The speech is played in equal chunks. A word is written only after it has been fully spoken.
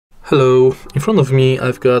Hello, in front of me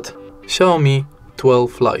I've got Xiaomi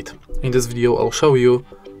 12 Lite. In this video I'll show you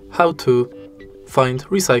how to find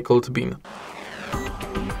recycled bin.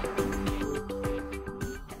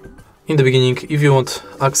 In the beginning, if you want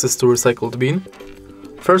access to recycled bin,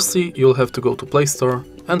 firstly you'll have to go to Play Store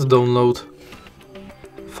and download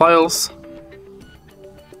files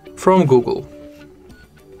from Google.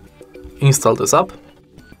 Install this app,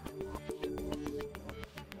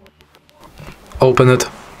 open it,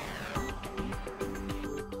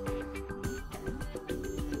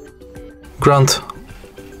 grant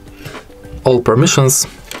all permissions.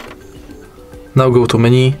 Now go to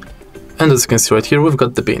menu, and as you can see right here, we've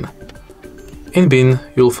got the bin. In bin,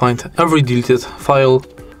 you'll find every deleted file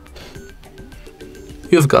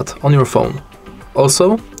you've got on your phone.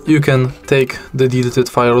 Also, you can take the deleted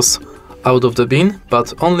files out of the bin,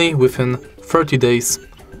 but only within 30 days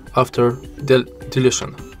after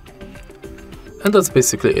deletion. And that's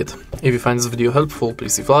basically it. If you find this video helpful,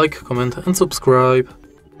 please leave a like, comment and subscribe.